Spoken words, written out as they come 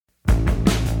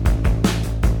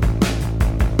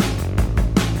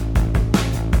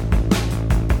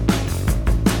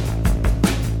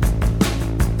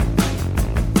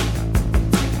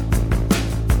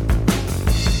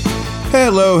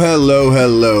Hello, hello,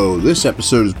 hello. This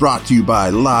episode is brought to you by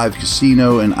Live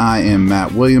Casino, and I am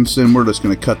Matt Williamson. We're just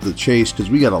going to cut to the chase because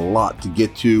we got a lot to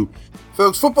get to.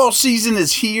 Folks, football season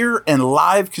is here, and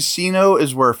Live Casino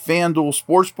is where FanDuel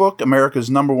Sportsbook, America's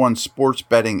 #1 sports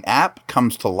betting app,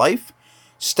 comes to life.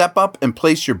 Step up and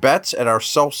place your bets at our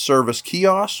self-service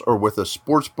kiosk or with a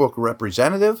sportsbook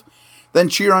representative. Then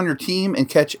cheer on your team and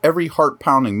catch every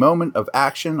heart-pounding moment of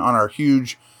action on our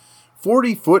huge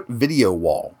 40-foot video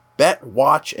wall. Bet,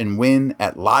 watch, and win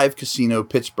at Live Casino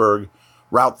Pittsburgh,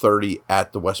 Route 30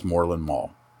 at the Westmoreland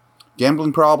Mall.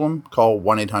 Gambling problem? Call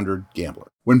 1-800-GAMBLER.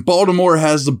 When Baltimore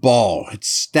has the ball, it's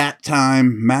stat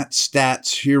time. Matt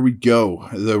Stats, here we go.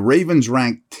 The Ravens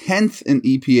rank 10th in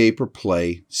EPA per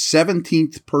play,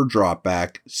 17th per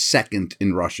dropback, 2nd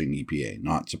in rushing EPA.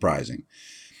 Not surprising.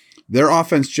 Their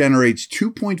offense generates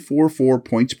 2.44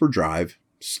 points per drive,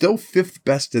 still 5th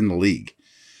best in the league.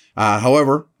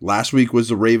 However, last week was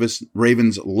the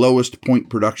Ravens' lowest point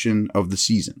production of the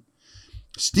season.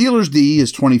 Steelers D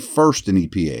is 21st in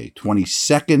EPA,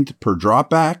 22nd per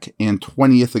dropback, and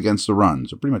 20th against the run.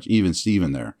 So pretty much even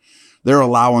Steven there. They're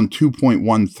allowing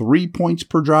 2.13 points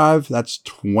per drive. That's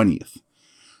 20th.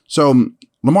 So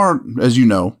Lamar, as you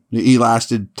know, he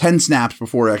lasted 10 snaps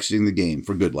before exiting the game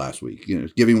for good last week,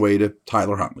 giving way to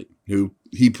Tyler Huntley, who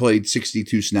he played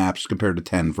 62 snaps compared to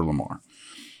 10 for Lamar.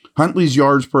 Huntley's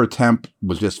yards per attempt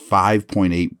was just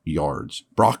 5.8 yards.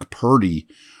 Brock Purdy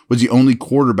was the only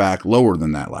quarterback lower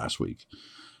than that last week.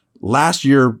 Last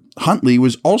year, Huntley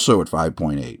was also at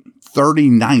 5.8,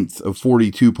 39th of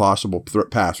 42 possible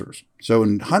passers. So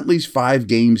in Huntley's 5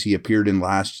 games he appeared in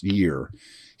last year,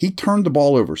 he turned the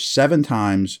ball over 7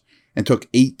 times and took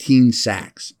 18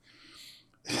 sacks.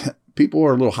 People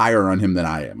are a little higher on him than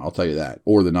I am, I'll tell you that,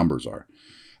 or the numbers are.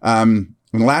 In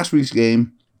last week's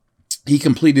game, he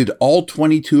completed all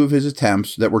 22 of his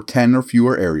attempts that were 10 or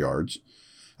fewer air yards.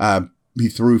 He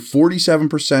threw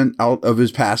 47% out of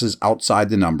his passes outside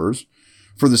the numbers.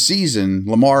 For the season,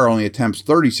 Lamar only attempts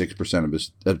 36% of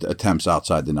his attempts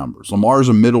outside the numbers. Lamar is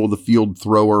a middle-of-the-field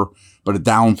thrower, but a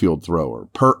downfield thrower.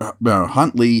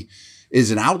 Huntley is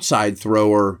an outside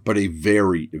thrower, but a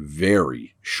very,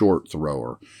 very short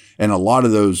thrower. And a lot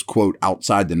of those, quote,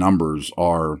 outside the numbers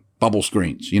are bubble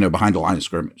screens, behind the line of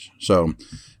scrimmage. So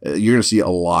you're going to see a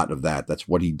lot of that. That's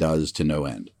what he does to no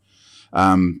end.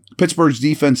 Pittsburgh's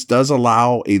defense does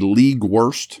allow a league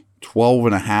worst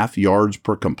 12.5 yards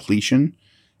per completion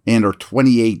and are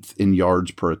 28th in yards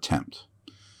per attempt.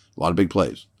 A lot of big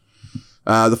plays.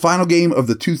 The final game of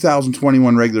the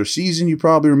 2021 regular season, you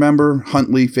probably remember,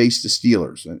 Huntley faced the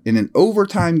Steelers. In an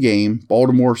overtime game,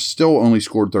 Baltimore still only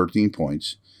scored 13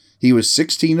 points. He was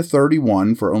 16 of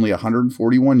 31 for only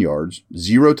 141 yards,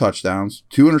 0 touchdowns,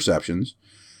 2 interceptions.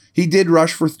 He did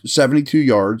rush for 72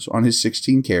 yards on his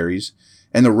 16 carries,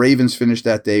 and the Ravens finished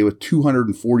that day with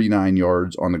 249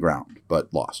 yards on the ground,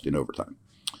 but lost in overtime.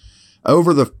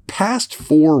 Over the past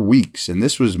 4 weeks, and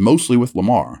this was mostly with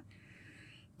Lamar,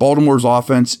 Baltimore's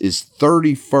offense is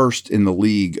 31st in the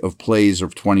league of plays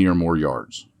of 20 or more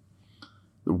yards.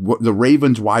 The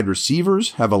Ravens wide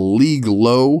receivers have a league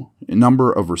low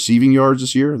number of receiving yards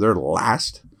this year. They're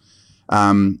last.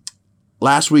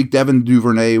 Last week, Devin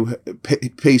Duvernay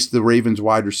paced the Ravens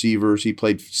wide receivers. He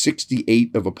played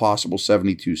 68 of a possible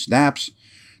 72 snaps.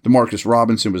 Demarcus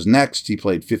Robinson was next. He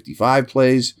played 55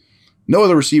 plays. No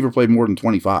other receiver played more than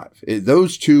 25.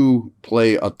 Those two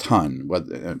play a ton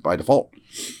by default.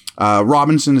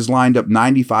 Robinson has lined up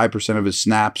 95% of his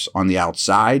snaps on the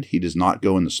outside. He does not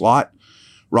go in the slot.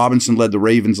 Robinson led the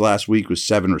Ravens last week with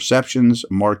 7 receptions,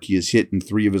 a mark he has hit in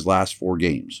 3 of his last 4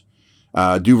 games.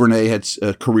 Duvernay had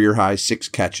a career-high 6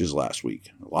 catches last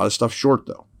week. A lot of stuff short,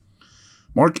 though.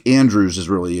 Mark Andrews is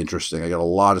really interesting. I got a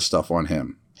lot of stuff on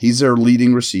him. He's their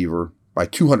leading receiver by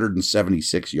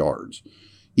 276 yards,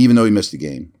 even though he missed a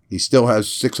game. He still has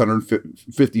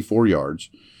 654 yards.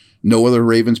 No other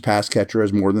Ravens pass catcher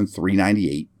has more than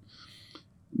 398.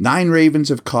 9 Ravens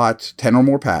have caught 10 or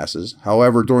more passes.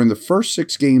 However, during the first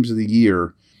 6 games of the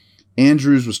year,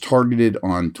 Andrews was targeted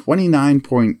on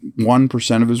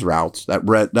 29.1% of his routes.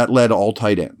 That led all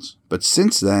tight ends. But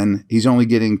since then, he's only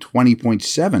getting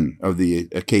 20.7% of the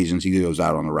occasions he goes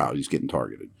out on the route. He's getting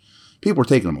targeted. People are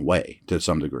taking him away to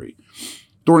some degree.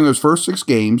 During those first 6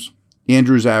 games,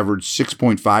 Andrews averaged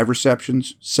 6.5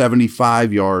 receptions,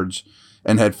 75 yards,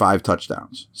 and had 5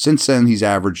 touchdowns. Since then, he's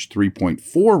averaged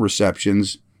 3.4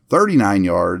 receptions, 39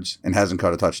 yards, and hasn't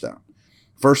caught a touchdown.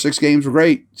 First 6 games were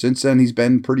great. Since then, he's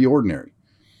been pretty ordinary.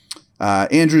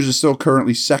 Andrews is still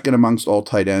currently second amongst all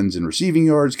tight ends in receiving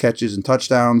yards, catches, and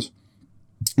touchdowns.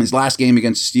 His last game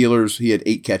against the Steelers, he had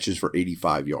 8 catches for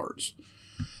 85 yards.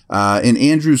 In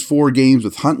Andrews' 4 games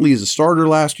with Huntley as a starter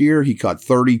last year, he caught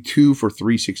 32 for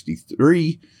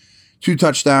 363, 2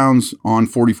 touchdowns on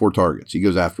 44 targets. He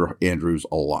goes after Andrews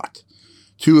a lot.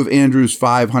 2 of Andrews'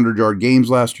 500-yard games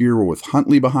last year were with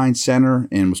Huntley behind center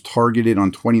and was targeted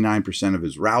on 29% of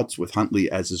his routes with Huntley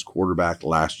as his quarterback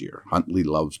last year. Huntley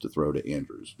loves to throw to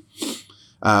Andrews.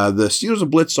 The Steelers have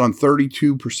blitzed on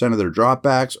 32% of their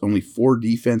dropbacks. Only 4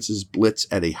 defenses blitz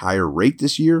at a higher rate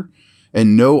this year,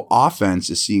 and no offense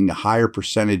is seeing a higher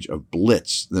percentage of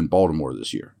blitz than Baltimore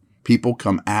this year. People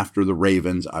come after the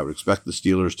Ravens. I would expect the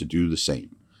Steelers to do the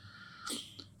same.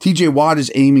 TJ Watt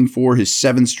is aiming for his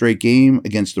 7th straight game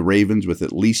against the Ravens with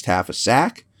at least half a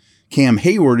sack. Cam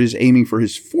Hayward is aiming for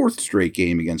his 4th straight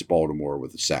game against Baltimore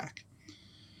with a sack.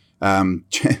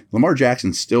 Lamar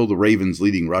Jackson's still the Ravens'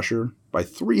 leading rusher by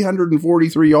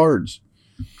 343 yards.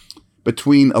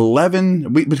 Between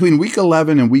week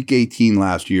 11 and week 18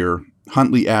 last year,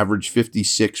 Huntley averaged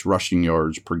 56 rushing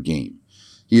yards per game.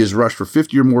 He has rushed for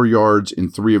 50 or more yards in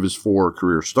 3 of his 4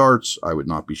 career starts. I would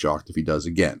not be shocked if he does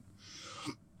again.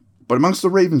 But amongst the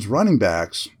Ravens running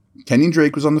backs, Kenyon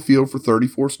Drake was on the field for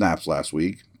 34 snaps last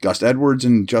week. Gus Edwards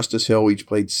and Justice Hill each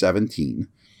played 17.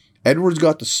 Edwards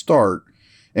got the start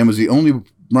and was the only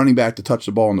running back to touch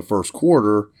the ball in the first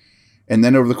quarter. And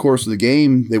then over the course of the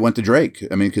game, they went to Drake.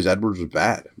 Because Edwards was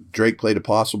bad. Drake played a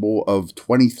possible of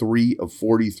 23 of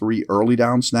 43 early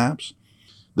down snaps.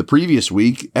 The previous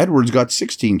week, Edwards got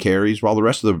 16 carries, while the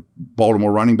rest of the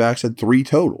Baltimore running backs had 3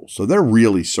 total. So they're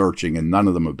really searching, and none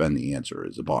of them have been the answer,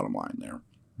 is the bottom line there.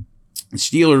 The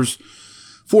Steelers'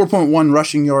 4.1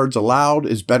 rushing yards allowed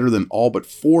is better than all but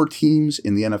 4 teams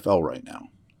in the NFL right now.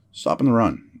 Stopping the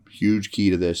run. Huge key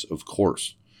to this, of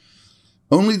course.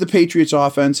 Only the Patriots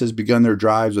offense has begun their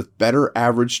drives with better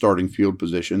average starting field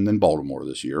position than Baltimore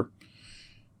this year.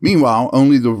 Meanwhile,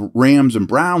 only the Rams and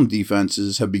Brown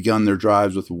defenses have begun their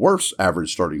drives with worse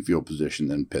average starting field position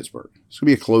than Pittsburgh. It's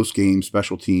going to be a close game,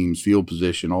 special teams, field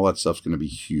position, all that stuff's going to be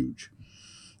huge.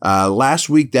 Last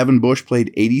week, Devin Bush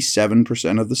played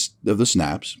 87% of the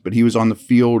snaps, but he was on the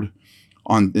field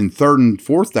in 3rd and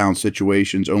 4th down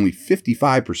situations only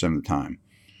 55% of the time.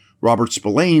 Robert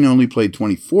Spillane only played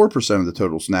 24% of the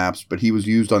total snaps, but he was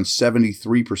used on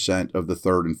 73% of the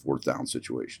 3rd and 4th down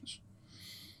situations.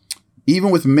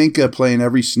 Even with Minka playing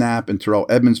every snap and Terrell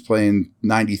Edmonds playing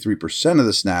 93% of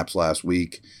the snaps last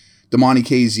week, Damani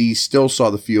KZ still saw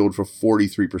the field for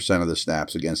 43% of the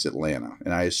snaps against Atlanta,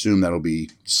 and I assume that'll be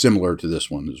similar to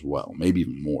this one as well, maybe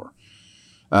even more.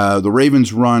 The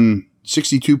Ravens run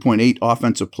 62.8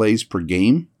 offensive plays per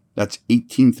game. That's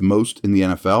 18th most in the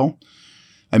NFL.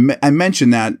 I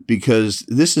mentioned that because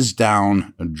this is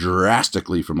down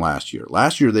drastically from last year.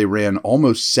 Last year, they ran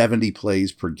almost 70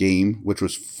 plays per game, which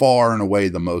was far and away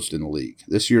the most in the league.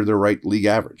 This year, they're right league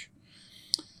average.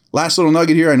 Last little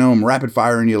nugget here. I know I'm rapid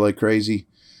firing you like crazy.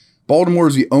 Baltimore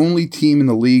is the only team in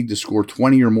the league to score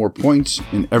 20 or more points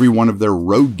in every one of their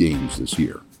road games this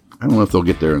year. I don't know if they'll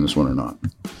get there in this one or not.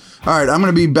 All right, I'm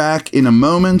going to be back in a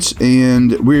moment,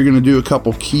 and we're going to do a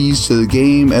couple keys to the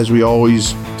game as we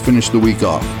always finish the week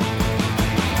off.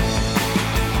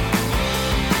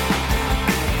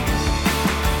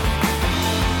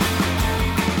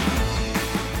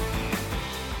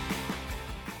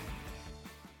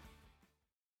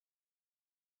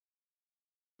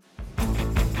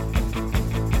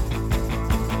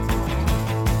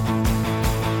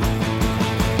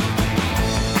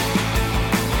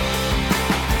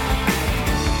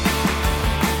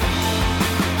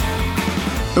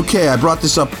 Okay, I brought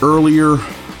this up earlier.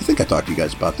 I think I talked to you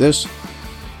guys about this.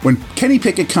 When Kenny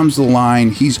Pickett comes to the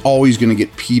line, he's always going to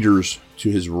get Peters to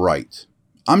his right.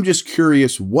 I'm just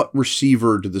curious, what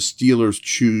receiver do the Steelers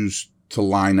choose to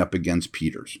line up against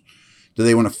Peters? Do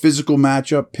they want a physical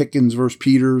matchup, Pickens versus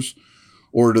Peters,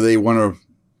 or do they want to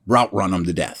route run him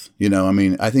to death?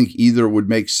 I think either would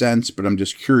make sense, but I'm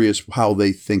just curious how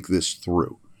they think this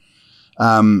through.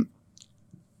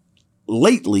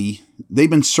 Lately, they've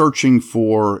been searching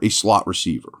for a slot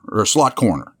receiver or a slot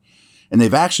corner, and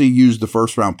they've actually used the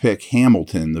first-round pick,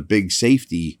 Hamilton, the big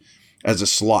safety, as a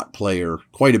slot player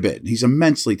quite a bit. He's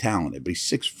immensely talented, but he's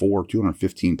 6'4",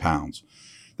 215 pounds.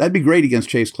 That'd be great against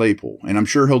Chase Claypool, and I'm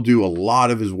sure he'll do a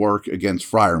lot of his work against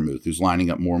Freiermuth, who's lining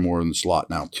up more and more in the slot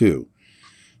now too.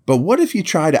 But what if you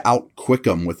try to out-quick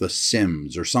him with a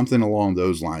Sims or something along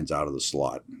those lines out of the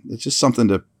slot? It's just something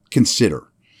to consider.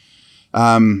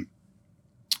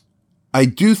 I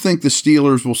do think the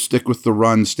Steelers will stick with the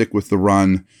run.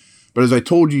 But as I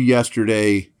told you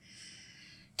yesterday,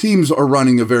 teams are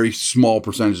running a very small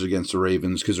percentage against the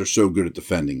Ravens because they're so good at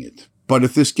defending it. But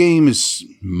if this game is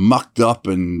mucked up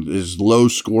and is low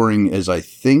scoring as I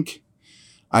think,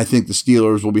 I think the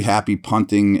Steelers will be happy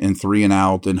punting and 3 and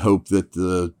out and hope that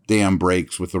the dam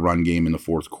breaks with the run game in the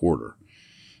fourth quarter.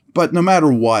 But no matter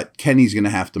what, Kenny's going to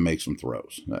have to make some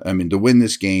throws. I mean, to win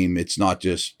this game, it's not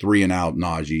just 3 and out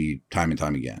Najee time and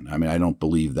time again. I mean, I don't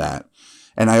believe that.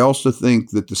 And I also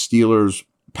think that the Steelers'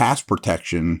 pass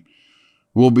protection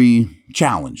will be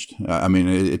challenged. I mean,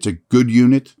 it's a good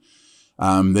unit.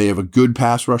 They have a good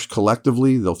pass rush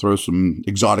collectively. They'll throw some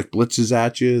exotic blitzes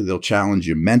at you. They'll challenge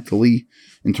you mentally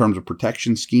in terms of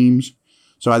protection schemes.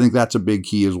 So I think that's a big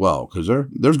key as well, because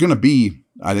there's going to be,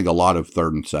 I think, a lot of 3rd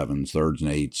and 7s, 3rds and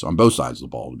 8s on both sides of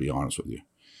the ball, to be honest with you.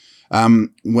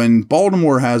 When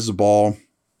Baltimore has the ball,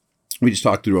 we just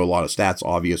talked through a lot of stats,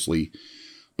 obviously.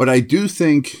 But I do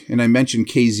think, and I mentioned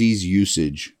KZ's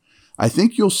usage, I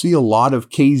think you'll see a lot of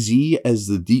KZ as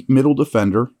the deep middle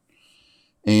defender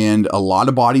and a lot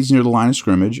of bodies near the line of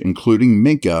scrimmage, including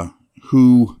Minka,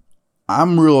 who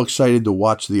I'm real excited to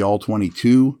watch the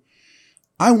All-22.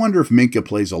 I wonder if Minka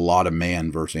plays a lot of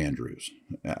man versus Andrews.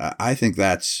 I think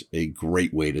that's a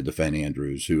great way to defend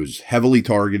Andrews, who is heavily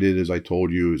targeted, as I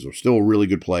told you, is still a really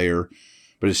good player,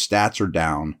 but his stats are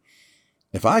down.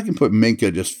 If I can put Minka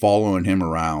just following him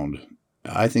around,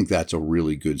 I think that's a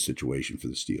really good situation for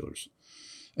the Steelers.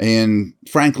 And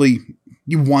frankly,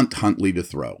 you want Huntley to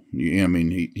throw. I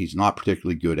mean, he's not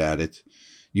particularly good at it.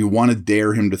 You want to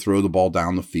dare him to throw the ball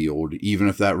down the field, even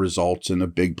if that results in a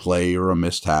big play or a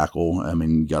missed tackle. I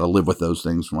mean, you got to live with those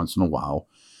things once in a while.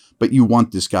 But you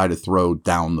want this guy to throw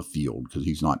down the field because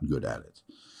he's not good at it.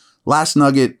 Last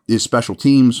nugget is special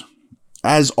teams.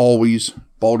 As always,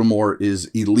 Baltimore is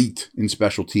elite in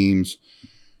special teams.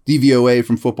 DVOA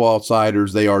from Football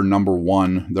Outsiders, they are number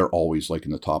 1. They're always like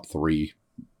in the top 3.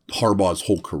 Harbaugh's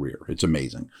whole career. It's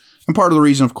amazing. And part of the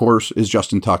reason, of course, is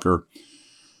Justin Tucker.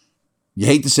 You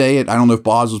hate to say it. I don't know if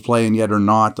Boz is playing yet or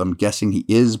not. I'm guessing he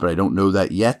is, but I don't know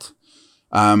that yet.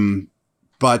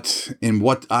 But in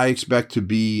what I expect to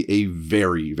be a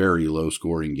very, very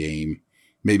low-scoring game,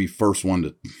 maybe first one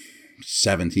to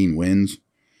 17 wins,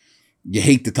 you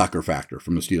hate the Tucker factor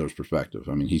from the Steelers' perspective.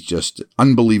 I mean, he's just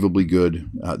unbelievably good,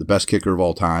 the best kicker of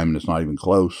all time, and it's not even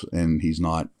close, and he's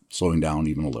not slowing down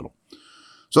even a little.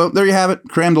 So there you have it.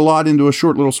 Crammed a lot into a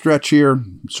short little stretch here.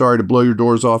 Sorry to blow your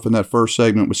doors off in that first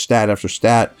segment with stat after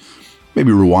stat.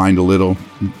 Maybe rewind a little,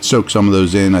 soak some of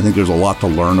those in. I think there's a lot to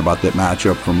learn about that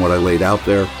matchup from what I laid out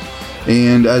there.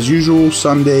 And as usual,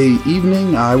 Sunday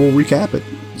evening, I will recap it.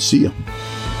 See ya.